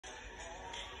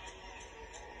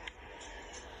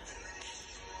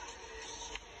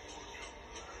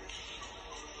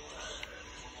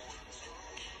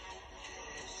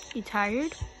You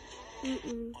tired?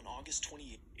 On August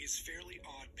 28th is Fairly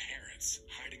Odd Parents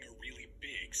hiding a really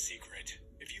big secret.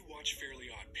 If you watch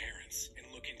Fairly Odd Parents and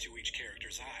look into each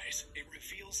character's eyes, it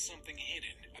reveals something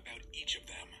hidden about each of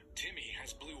them. Timmy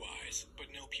has blue eyes, but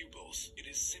no pupils. It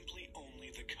is simply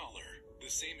only the color.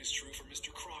 The same is true for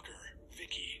Mr. Crocker,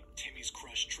 Vicky, Timmy's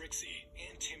crush Trixie,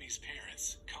 and Timmy's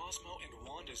parents. Cosmo and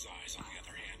Wanda's eyes, on the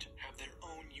other hand, have their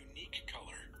own unique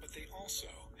color, but they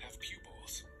also have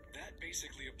pupils. That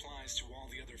basically applies to all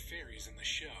the other fairies in the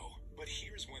show. But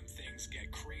here's when things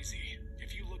get crazy.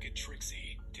 If you look at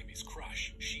Trixie, Timmy's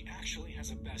crush, she actually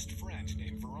has a best friend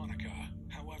named Veronica.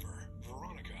 However,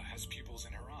 Veronica has pupils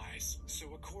in her eyes. So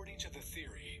according to the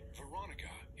theory,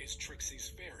 Veronica is Trixie's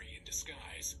fairy in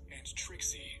disguise, and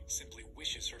Trixie simply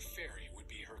wishes her fairy would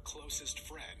be her closest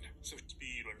friend. So if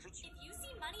you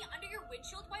see money under your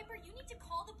windshield wiper, you need to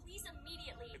call the police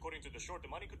immediately. According to the short, the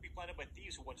money could be planted by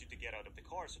thieves who want you to get out of the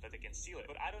car so that they can steal it.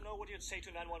 But I don't know what you'd say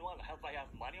to 911. Help, I have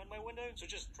money on my window? So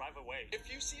just drive away.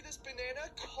 If you see this banana,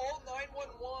 call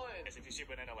 911. Yes, if you see a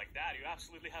banana like that, you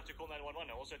absolutely have to call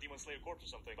 911. Also a Demon Slayer corpse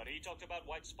or something. But he talked about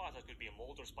white spots that could be a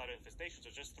mold or spider infestation, so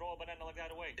just throw a banana like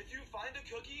that away. If you find a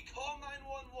cookie, call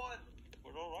 911.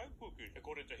 We're alright, Cookie.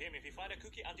 According to him, if you find a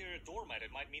cookie under your doormat,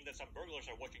 it might mean that some burglars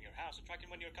are watching your house and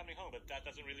tracking when you're coming home. But that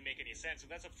doesn't really make any sense, and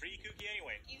that's a free cookie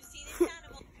anyway. You see this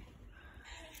animal?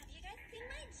 Hey, have you guys seen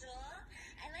my jaw?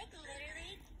 I like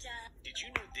literally did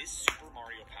you know this Super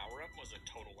Mario power-up was a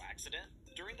total accident?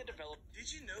 During the development...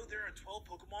 Did you know there are 12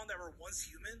 Pokemon that were once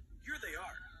human? Here they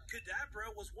are.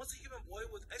 Kadabra was once a human boy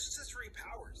with extrasensory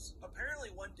powers. Apparently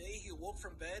one day he awoke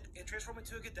from bed and transformed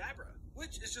into a Kadabra,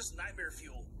 which is just nightmare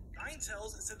fuel.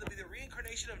 Ninetales is said to be the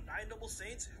reincarnation of 9 noble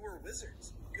saints who were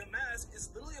wizards. Yamask is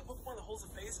literally a Pokemon that holds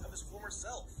the face of his former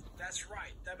self. That's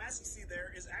right, that mask you see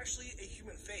there is actually a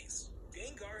human face.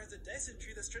 Gengar has a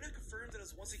dysentery that's trying to confirm that it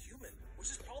was once a human,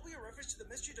 which is probably a reference to the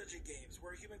Mystery Dungeon games,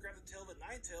 where a human grabbed the tail of a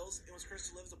Ninetales and was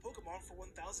cursed to live as a Pokemon for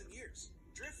 1,000 years.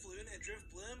 Drifloon and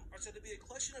Drifblim are said to be a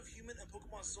collection of human and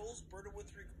Pokemon souls burdened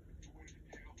with